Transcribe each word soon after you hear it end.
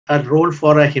a role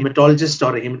for a hematologist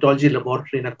or a hematology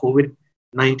laboratory in a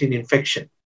COVID-19 infection.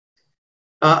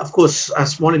 Of course, a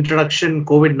small introduction,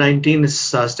 COVID-19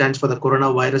 stands for the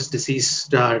coronavirus disease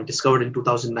discovered in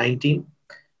 2019.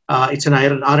 It's an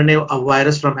RNA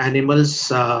virus from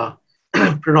animals.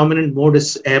 Predominant mode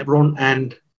is airborne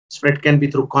and spread can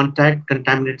be through contact,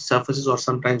 contaminated surfaces, or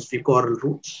sometimes fecal-oral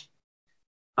routes.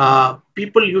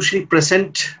 People usually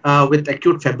present with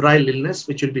acute febrile illness,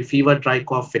 which will be fever, dry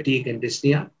cough, fatigue, and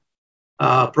dyspnea.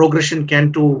 Progression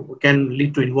can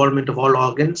lead to involvement of all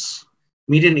organs.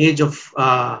 Median age of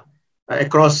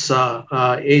across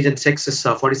age and sex is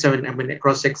 47. I mean,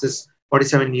 across sex is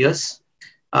 47 years.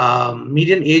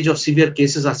 Median age of severe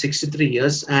cases are 63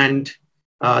 years, and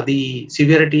the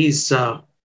severity is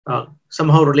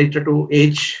somehow related to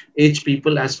age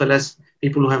people as well as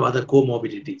people who have other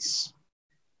comorbidities.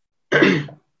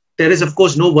 There is, of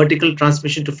course, no vertical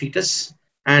transmission to fetus.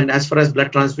 And as far as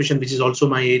blood transmission, which is also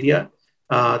my area,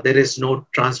 there is no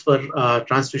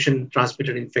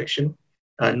transmission-transmitted infection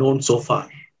known so far.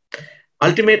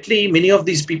 Ultimately, many of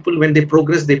these people, when they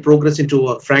progress into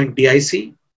a frank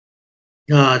DIC,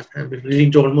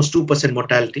 leading to almost 2%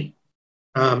 mortality.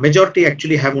 Majority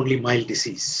actually have only mild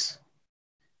disease.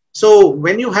 So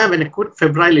when you have an acute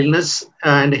febrile illness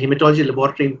and a hematology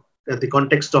laboratory in the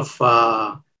context of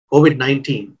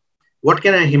COVID-19, what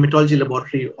can a hematology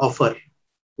laboratory offer?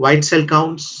 White cell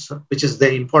counts, which is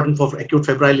very important for acute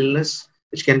febrile illness,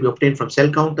 which can be obtained from cell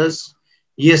counters.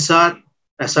 ESR,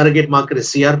 a surrogate marker is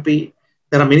CRP.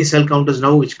 There are many cell counters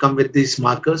now which come with these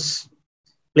markers.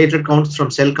 Platelet counts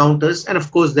from cell counters. And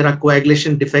of course, there are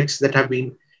coagulation defects that have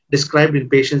been described in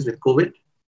patients with COVID.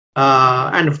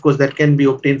 And of course, that can be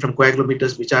obtained from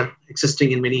coagulometers, which are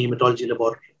existing in many hematology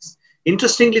laboratories.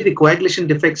 Interestingly, the coagulation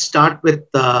defects start with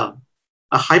a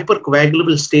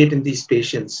hypercoagulable state in these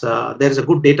patients. There is a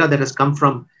good data that has come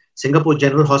from Singapore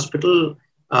General Hospital,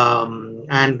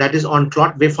 and that is on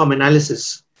clot waveform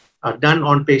analysis done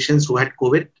on patients who had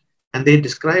COVID. And they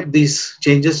describe these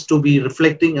changes to be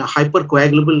reflecting a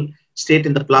hypercoagulable state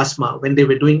in the plasma when they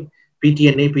were doing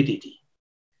PT and APTT.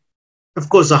 Of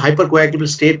course, a hypercoagulable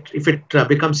state, if it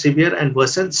becomes severe and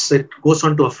worsens, it goes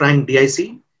on to a frank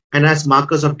DIC. And as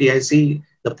markers of DIC,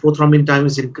 the prothrombin time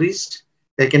is increased.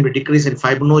 There can be decrease in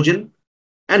fibrinogen.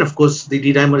 And of course, the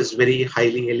D-dimer is very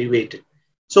highly elevated.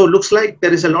 So it looks like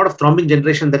there is a lot of thrombin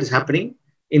generation that is happening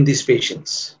in these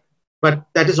patients. But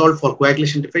that is all for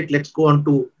coagulation defect. Let's go on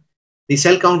to the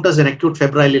cell counters in acute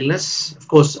febrile illness. Of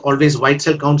course, always white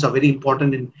cell counts are very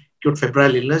important in acute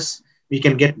febrile illness. We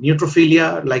can get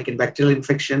neutrophilia, like in bacterial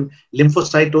infection,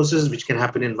 lymphocytosis, which can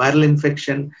happen in viral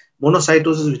infection,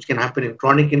 monocytosis, which can happen in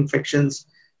chronic infections,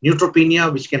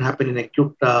 neutropenia, which can happen in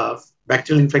acute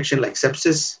bacterial infection like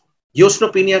sepsis.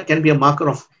 Eosinopenia can be a marker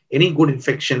of any good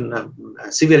infection,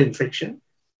 severe infection.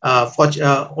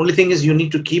 Only thing is you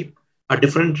need to keep a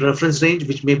different reference range,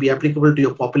 which may be applicable to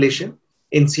your population.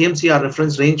 In CMC, our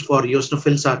reference range for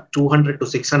eosinophils are 200 to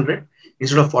 600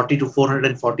 instead of 40 to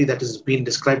 440 that has been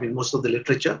described in most of the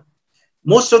literature.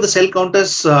 Most of the cell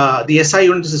counters, the SI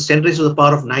unit is 10 raised to the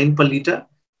power of 9 per liter.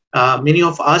 Many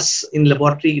of us in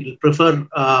laboratory prefer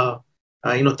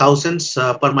thousands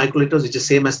per microliter, which is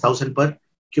same as 1000 per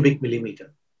cubic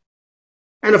millimeter.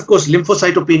 And of course,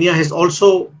 lymphocytopenia is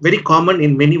also very common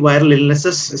in many viral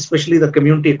illnesses, especially the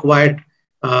community-acquired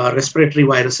respiratory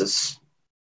viruses.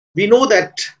 We know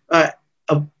that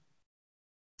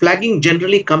flagging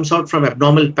generally comes out from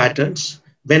abnormal patterns.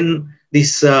 When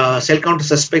these cell counter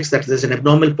suspects that there's an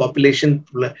abnormal population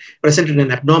present in an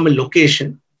abnormal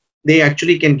location, they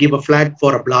actually can give a flag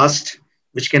for a blast,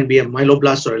 which can be a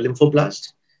myeloblast or a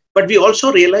lymphoblast. But we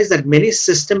also realize that many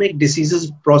systemic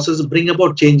diseases processes bring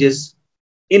about changes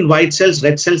in white cells,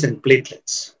 red cells, and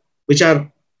platelets, which are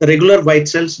the regular white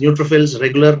cells, neutrophils,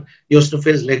 regular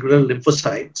eosinophils, regular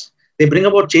lymphocytes. They bring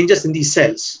about changes in these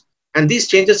cells, and these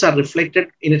changes are reflected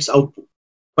in its output,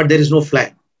 but there is no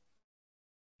flag.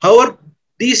 However,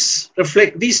 these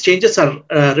changes are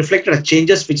reflected as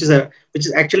changes, which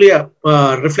is actually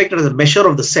reflected as a measure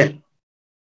of the cell.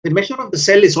 The measure of the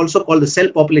cell is also called the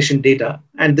cell population data,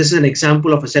 and this is an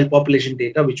example of a cell population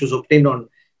data which was obtained on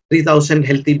 3,000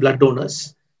 healthy blood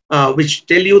donors, which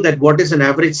tell you that what is an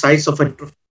average size of a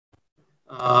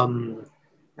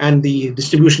and the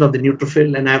distribution of the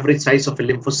neutrophil, an average size of a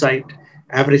lymphocyte,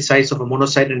 average size of a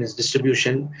monocyte and its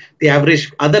distribution, the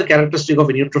average other characteristic of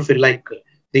a neutrophil like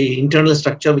the internal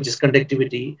structure, which is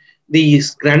conductivity, the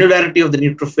granularity of the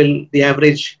neutrophil, the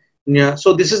average.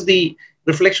 So this is the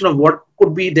reflection of what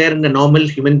could be there in a normal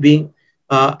human being.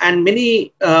 And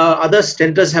many other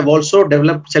centers have also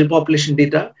developed cell population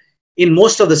data in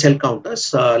most of the cell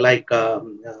counters, like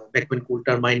Beckman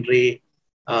Coulter, Mindray,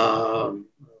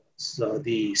 so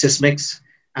the Sysmex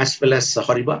as well as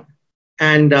Horiba.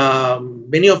 And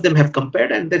many of them have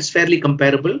compared, and that's fairly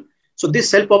comparable. So this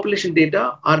cell population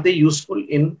data, are they useful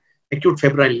in acute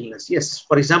febrile illness? Yes.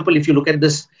 For example, if you look at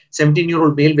this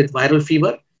 17-year-old male with viral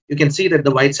fever, you can see that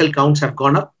the white cell counts have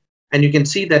gone up, and you can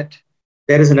see that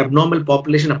there is an abnormal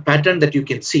population, a pattern that you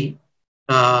can see.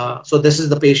 So this is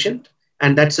the patient,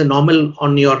 and that's a normal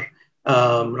on your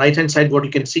right-hand side. What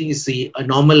you can see is a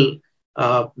normal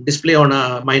display on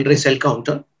a Mindray cell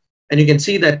counter, and you can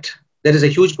see that there is a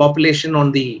huge population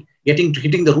on the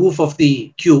hitting the roof of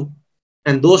the cube,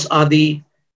 and those are the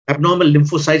abnormal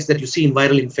lymphocytes that you see in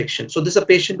viral infection. So this is a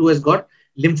patient who has got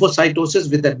lymphocytosis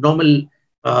with abnormal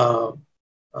viral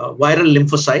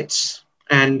lymphocytes,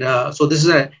 and so this is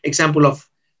an example of,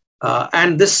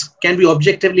 and this can be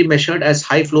objectively measured as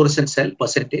high fluorescent cell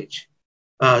percentage.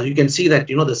 You can see that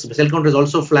the cell count is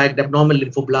also flagged abnormal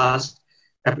lymphoblast,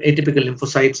 atypical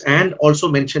lymphocytes, and also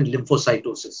mentioned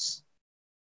lymphocytosis.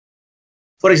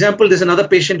 For example, there's another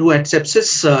patient who had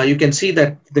sepsis. You can see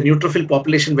that the neutrophil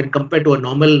population, when compared to a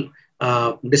normal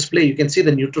display, you can see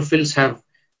the neutrophils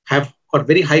have got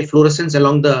very high fluorescence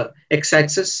along the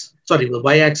the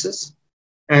y-axis,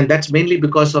 and that's mainly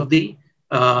because of the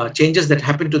changes that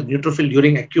happen to the neutrophil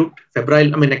during acute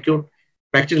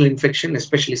bacterial infection,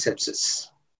 especially sepsis.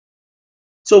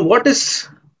 So what is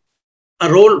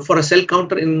a role for a cell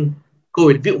counter in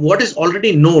COVID? What is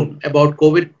already known about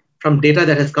COVID from data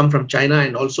that has come from China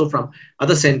and also from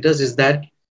other centers is that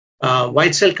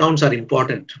white cell counts are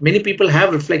important. Many people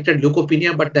have reflected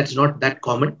leukopenia, but that's not that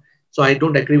common. So I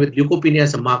don't agree with leukopenia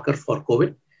as a marker for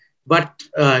COVID. But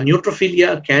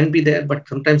neutrophilia can be there, but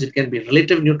sometimes it can be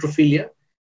relative neutrophilia.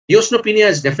 Eosinopenia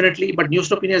is definitely, but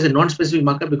eosinopenia is a non-specific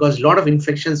marker because a lot of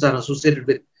infections are associated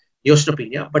with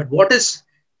eosinopenia. But what is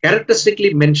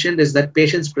characteristically mentioned is that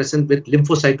patients present with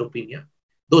lymphocytopenia.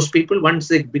 Those people, once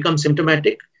they become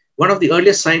symptomatic, one of the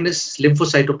earliest signs is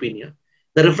lymphocytopenia.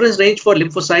 The reference range for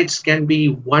lymphocytes can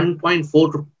be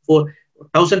 1.4 to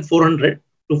 4,400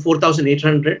 to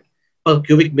 4,800 per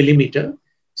cubic millimeter.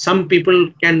 Some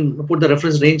people can put the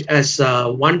reference range as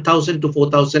 1,000 to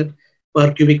 4,000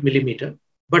 per cubic millimeter.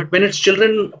 But when it's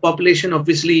children population,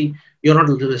 obviously, you're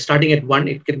not starting at 1.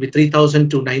 It can be 3,000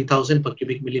 to 9,000 per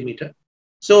cubic millimeter.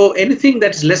 So anything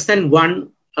that's less than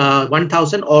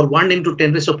 1,000 or 1 into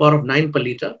 10 raised to the power of 9 per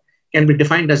liter can be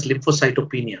defined as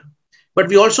lymphocytopenia. But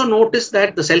we also notice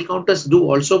that the cell counters do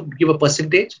also give a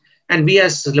percentage, and we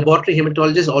as laboratory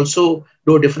hematologists also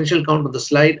do a differential count on the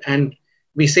slide, and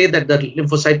we say that the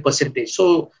lymphocyte percentage.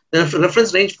 So the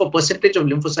reference range for percentage of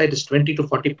lymphocyte is 20 to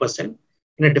 40%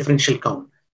 in a differential count.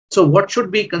 So what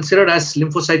should be considered as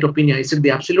lymphocytopenia? Is it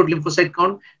the absolute lymphocyte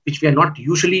count, which we are not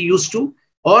usually used to,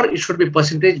 or it should be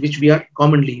percentage, which we are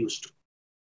commonly used to?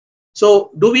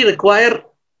 So do we require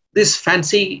this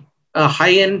fancy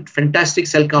high-end fantastic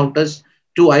cell counters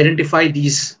to identify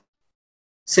these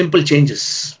simple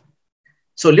changes?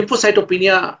 So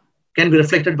lymphocytopenia can be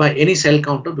reflected by any cell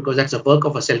counter because that's a work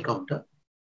of a cell counter.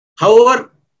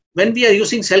 However, when we are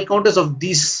using cell counters of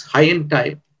these high-end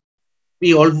type,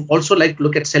 we also like to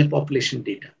look at cell population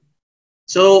data.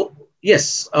 So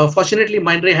yes, fortunately,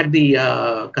 Mindray had the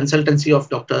consultancy of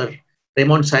Dr.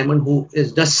 Raymond Simon, who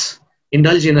does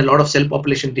indulge in a lot of cell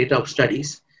population data of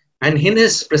studies. And in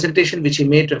his presentation, which he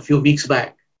made a few weeks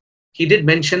back, he did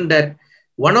mention that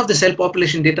one of the cell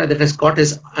population data that has caught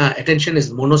his attention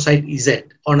is monocyte EZ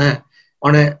on a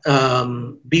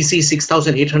BC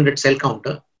 6800 cell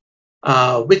counter,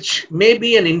 which may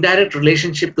be an indirect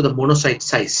relationship to the monocyte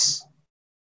size.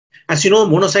 As you know,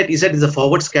 monocyte EZ is a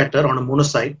forward scatter on a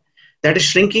monocyte that is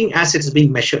shrinking as it's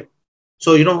being measured.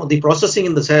 So, the processing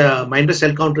in the Mindray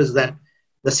cell counter is that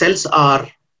the cells are,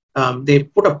 they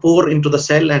put a pore into the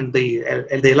cell and they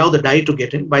allow the dye to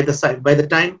get in. By the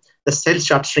time the cell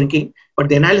starts shrinking, but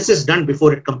the analysis is done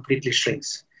before it completely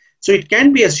shrinks. So it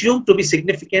can be assumed to be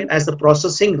significant as the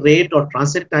processing rate or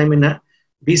transit time in a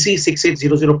BC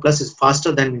 6800 plus is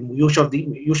faster than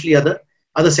usually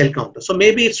other cell counters. So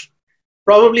maybe it's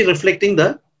probably reflecting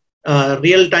the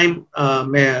real-time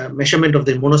measurement of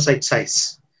the monocyte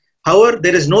size. However,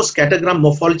 there is no scattergram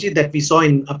morphology that we saw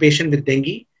in a patient with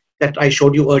dengue that I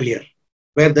showed you earlier,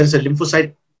 where there is a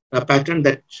lymphocyte pattern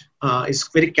that is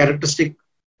very characteristic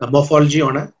morphology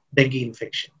on a dengue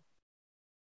infection.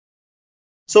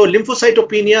 So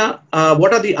lymphocytopenia,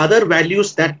 what are the other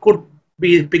values that could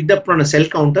be picked up on a cell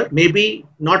counter? Maybe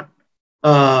not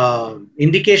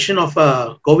indication of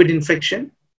a COVID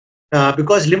infection,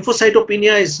 because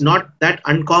lymphocytopenia is not that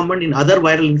uncommon in other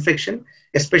viral infection,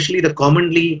 especially the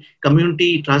commonly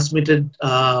community transmitted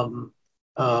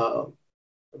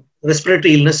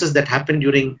respiratory illnesses that happen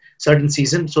during certain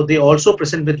seasons. So they also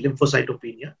present with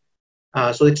lymphocytopenia.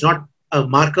 So it's not a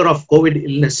marker of COVID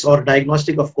illness or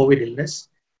diagnostic of COVID illness,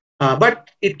 but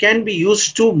it can be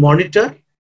used to monitor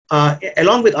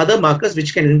along with other markers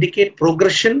which can indicate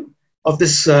progression of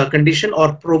this condition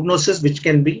or prognosis, which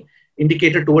can be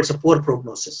indicated towards a poor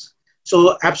prognosis.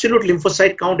 So absolute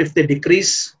lymphocyte count, if they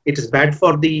decrease, it is bad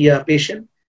for the patient,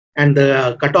 and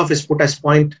the cutoff is put as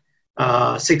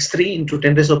 0.63 into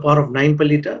 10 raised to the power of 9 per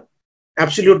liter.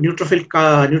 Absolute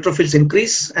neutrophils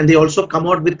increase, and they also come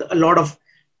out with a lot of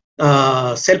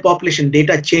cell population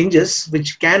data changes,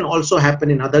 which can also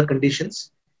happen in other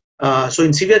conditions. So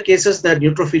in severe cases, the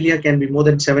neutrophilia can be more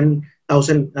than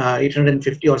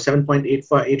 7,850 or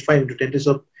 7.85 into 10 to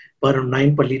the power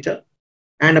 9 per liter.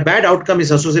 And a bad outcome is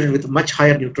associated with much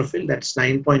higher neutrophil, that's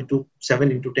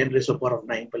 9.27 into 10 raised to the power of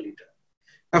 9 per liter.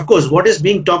 Of course, what is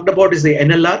being talked about is the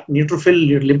NLR,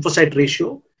 neutrophil lymphocyte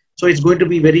ratio. So it's going to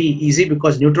be very easy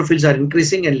because neutrophils are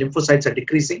increasing and lymphocytes are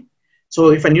decreasing. So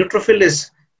if a neutrophil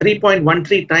is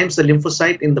 3.13 times the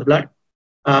lymphocyte in the blood,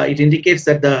 it indicates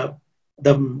that the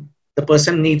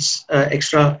person needs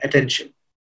extra attention.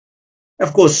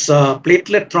 Of course,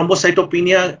 platelet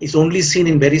thrombocytopenia is only seen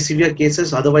in very severe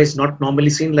cases, otherwise not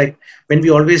normally seen. Like when we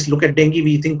always look at dengue,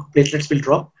 we think platelets will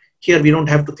drop. Here, we don't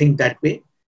have to think that way.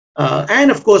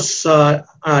 And of course,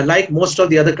 like most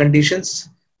of the other conditions,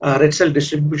 red cell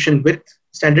distribution with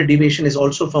standard deviation is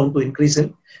also found to increase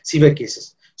in severe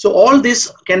cases. So all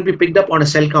this can be picked up on a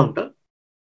cell counter.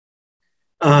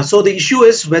 So the issue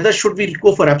is whether should we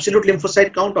go for absolute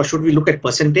lymphocyte count or should we look at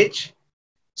percentage.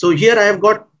 So here I have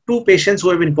got 2 patients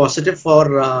who have been positive for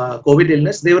COVID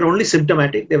illness. They were only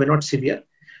symptomatic, they were not severe.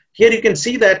 Here you can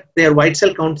see that their white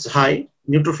cell count is high,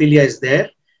 neutrophilia is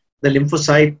there. The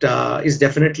lymphocyte is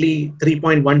definitely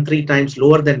 3.13 times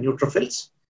lower than neutrophils.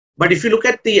 But if you look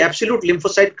at the absolute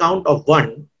lymphocyte count of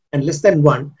 1 and less than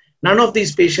 1, none of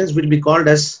these patients will be called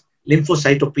as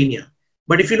lymphocytopenia.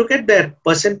 But if you look at their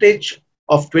percentage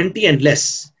of 20 and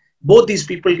less, both these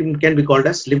people can be called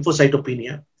as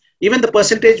lymphocytopenia. Even the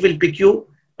percentage will give you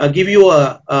a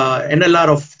NLR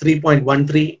of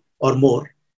 3.13 or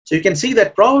more. So you can see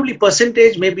that probably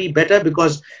percentage may be better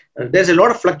because there's a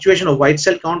lot of fluctuation of white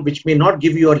cell count, which may not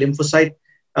give you a lymphocyte,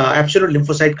 absolute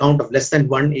lymphocyte count of less than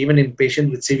 1, even in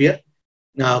patients with severe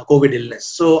COVID illness.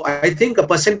 So I think a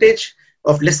percentage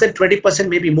of less than 20%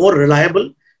 may be more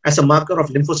reliable as a marker of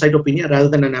lymphocytopenia rather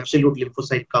than an absolute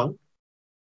lymphocyte count.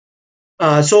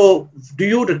 So do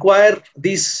you require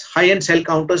these high-end cell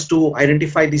counters to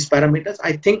identify these parameters?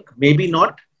 I think maybe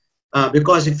not,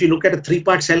 because if you look at a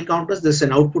 3-part cell counters, there's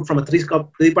an output from a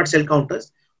 3-part cell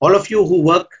counters. All of you who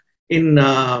work in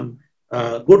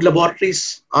good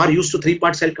laboratories are used to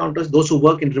 3-part cell counters. Those who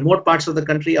work in remote parts of the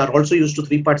country are also used to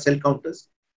 3-part cell counters.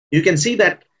 You can see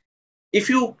that if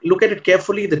you look at it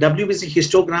carefully, the WBC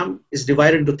histogram is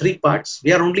divided into 3 parts.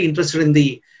 We are only interested in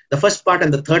the first part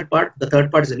and the third part. The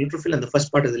third part is the neutrophil and the first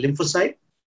part is the lymphocyte.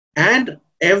 And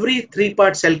every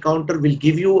 3-part cell counter will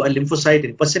give you a lymphocyte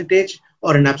in percentage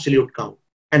or an absolute count.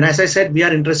 And as I said, we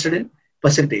are interested in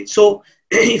percentage. So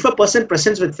if a person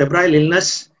presents with febrile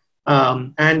illness,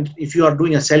 and if you are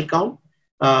doing a cell count,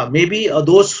 maybe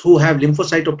those who have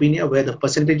lymphocytopenia, where the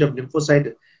percentage of lymphocyte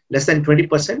is less than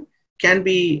 20%, can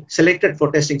be selected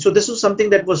for testing. So this was something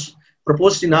that was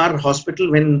proposed in our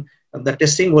hospital when the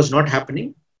testing was not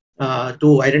happening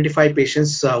to identify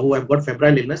patients who have got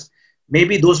febrile illness.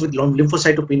 Maybe those with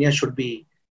lymphocytopenia should be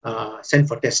sent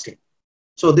for testing.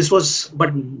 So this was,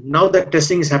 but now that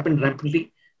testing has happened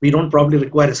rampantly, we don't probably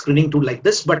require a screening tool like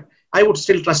this, but I would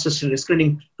still trust a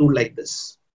screening tool like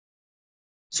this.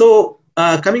 So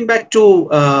coming back to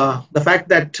the fact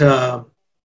that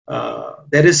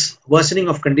there is worsening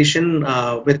of condition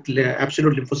with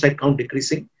absolute lymphocyte count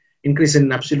decreasing, increase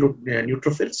in absolute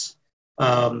neutrophils.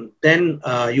 Then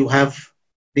you have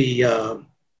the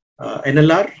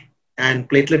NLR and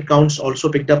platelet counts also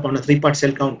picked up on a 3-part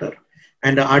cell counter,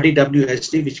 and a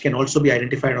RDWSD, which can also be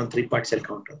identified on 3-part cell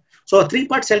counter. So a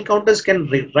 3-part cell counters can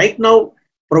right now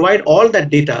provide all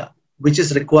that data which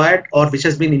is required or which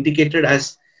has been indicated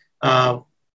as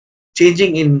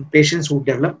changing in patients who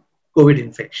develop COVID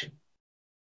infection.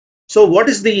 So what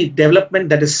is the development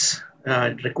that is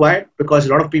required? Because a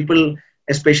lot of people,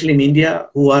 especially in India,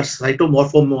 who are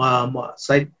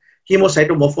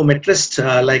hemocytomorphometrists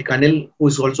like Anil, who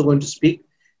is also going to speak,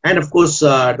 and of course,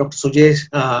 Dr. Sukesh,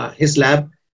 his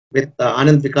lab with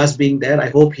Anand Vikas being there. I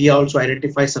hope he also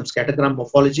identifies some scattergram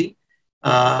morphology.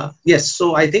 Yes,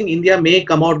 so I think India may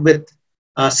come out with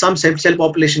some cell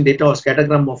population data or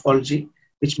scattergram morphology,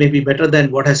 which may be better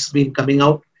than what has been coming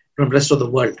out from the rest of the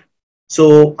world.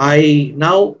 So I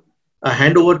now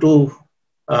hand over to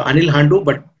Anil Handu,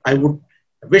 but I would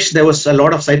wish there was a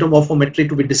lot of cytomorphometry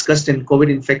to be discussed in COVID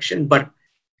infection, but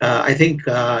I think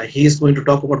he is going to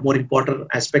talk about more important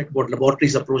aspect about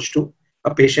laboratory's approach to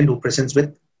a patient who presents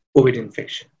with COVID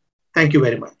infection. Thank you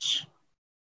very much.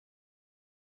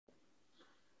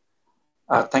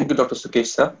 Thank you, Dr. Sukesh,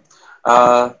 sir.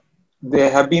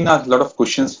 There have been a lot of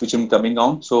questions which are coming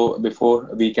on. So before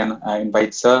we can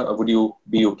invite sir, would you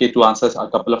be okay to answer a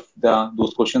couple of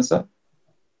those questions, sir?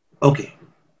 Okay.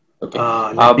 Okay.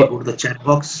 Let me go to the chat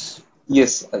box.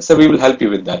 Yes, so we will help you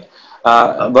with that.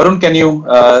 Okay. Varun, can you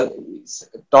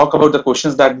talk about the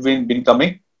questions that have been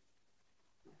coming?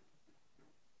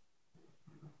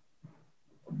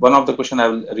 One of the question I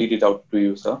will read it out to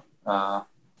you, sir.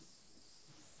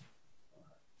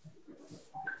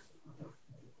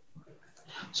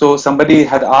 So somebody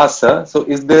had asked, sir, so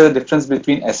is there a difference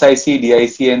between SIC,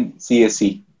 DIC and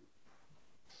CSC?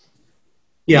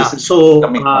 Yeah, so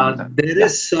there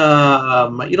is,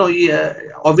 obviously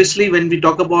when we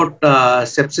talk about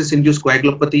sepsis-induced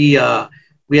coagulopathy,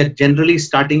 we are generally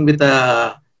starting with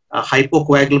a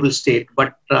hypocoagulable state,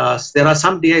 but there are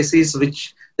some DICs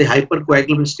which the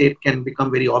hypercoagulable state can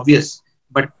become very obvious,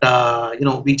 but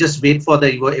we just wait for the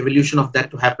evolution of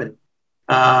that to happen.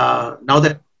 Now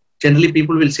that generally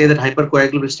people will say that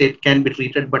hypercoagulable state can be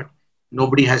treated, but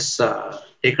nobody has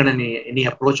taken any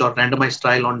approach or randomized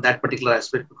trial on that particular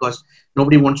aspect, because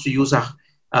nobody wants to use a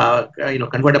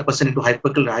convert a person into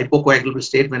hypocoagulable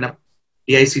state when a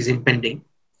DIC is impending.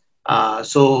 But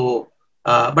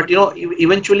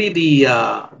eventually the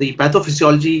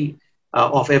pathophysiology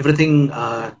of everything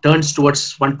turns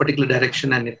towards one particular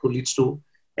direction, and it leads to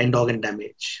end organ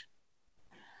damage.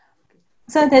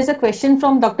 So there's a question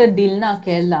from Dr. Dilna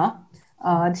Kerala.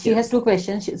 She has two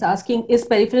questions. She's asking, is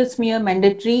peripheral smear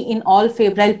mandatory in all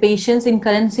febrile patients in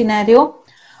current scenario,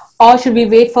 or should we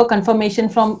wait for confirmation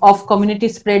of community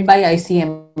spread by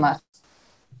ICMR?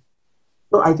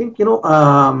 So I think, we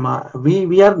are,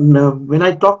 when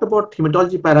I talked about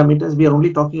hematology parameters, we are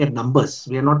only talking at numbers.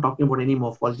 We are not talking about any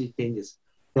morphology changes.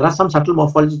 There are some subtle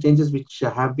morphology changes which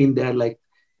have been there, like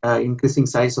increasing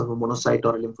size of a monocyte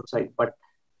or a lymphocyte, but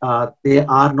they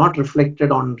are not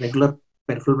reflected on regular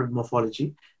peripheral blood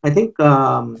morphology. I think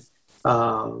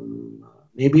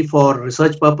maybe for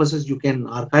research purposes, you can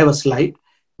archive a slide,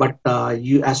 but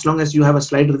as long as you have a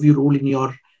slide review rule in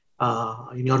your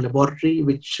laboratory,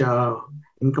 which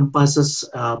encompasses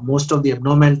most of the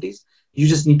abnormalities, you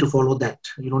just need to follow that.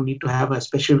 You don't need to have a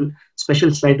special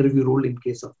slide review rule in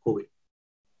case of COVID.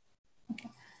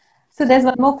 So there's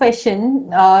one more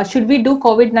question. Should we do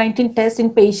COVID-19 test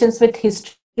in patients with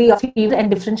history of fever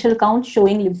and differential count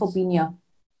showing lymphopenia?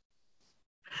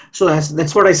 So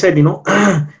that's what I said,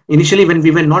 initially when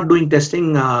we were not doing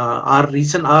testing, our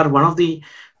one of the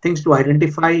things to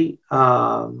identify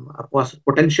a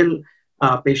potential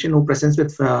patient who presents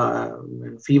with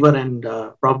fever and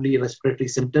probably respiratory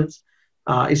symptoms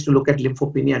is to look at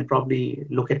lymphopenia and probably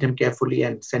look at him carefully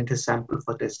and send his sample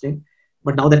for testing.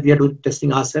 But now that we are doing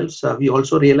testing ourselves, we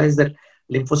also realize that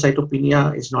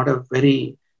lymphocytopenia is not a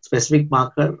very specific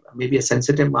marker, maybe a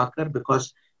sensitive marker,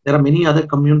 because there are many other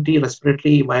community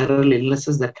respiratory viral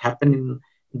illnesses that happen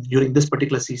during this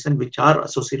particular season, which are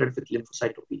associated with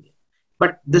lymphocytopenia.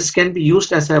 But this can be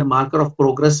used as a marker of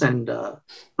progress and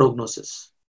prognosis.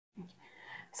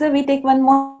 So we take one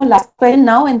more last question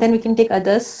now, and then we can take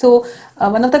others. So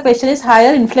one of the questions is,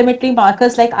 higher inflammatory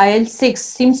markers like IL-6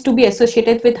 seems to be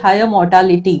associated with higher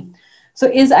mortality. So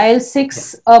is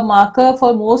IL-6 a marker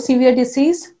for more severe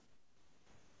disease?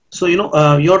 So,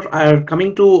 you're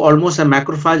coming to almost a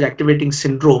macrophage activating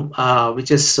syndrome,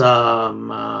 which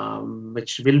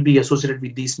will be associated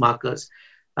with these markers.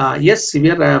 Yes,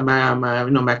 severe,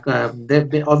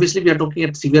 obviously we are talking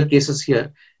at severe cases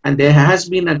here, and there has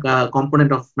been a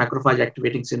component of macrophage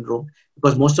activating syndrome,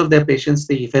 because most of their patients,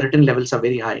 the ferritin levels are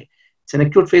very high. It's an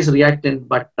acute phase reactant,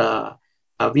 but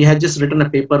we had just written a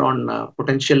paper on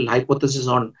potential hypothesis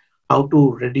on how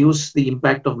to reduce the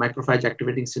impact of macrophage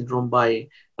activating syndrome by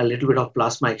a little bit of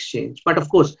plasma exchange. But of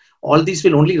course, all these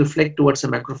will only reflect towards a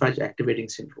macrophage activating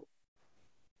syndrome.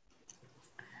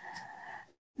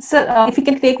 So if we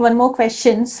can take one more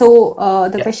question. So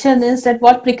the question is that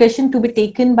what precaution to be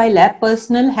taken by lab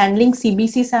personnel handling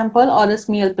CBC sample or the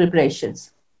smear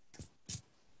preparations?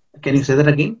 Can you say that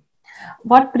again?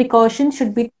 What precaution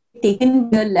should be taken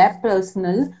by the lab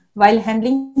personnel while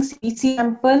handling CBC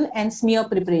sample and smear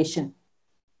preparation?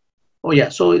 Oh yeah,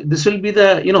 so this will be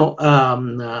the,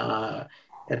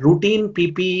 routine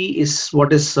PPE is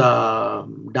what is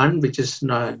done, which is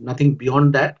nothing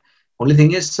beyond that. Only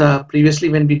thing is, previously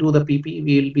when we do the PP,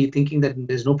 we will be thinking that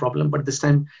there's no problem, but this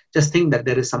time just think that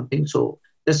there is something. So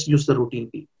just use the routine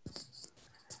PP.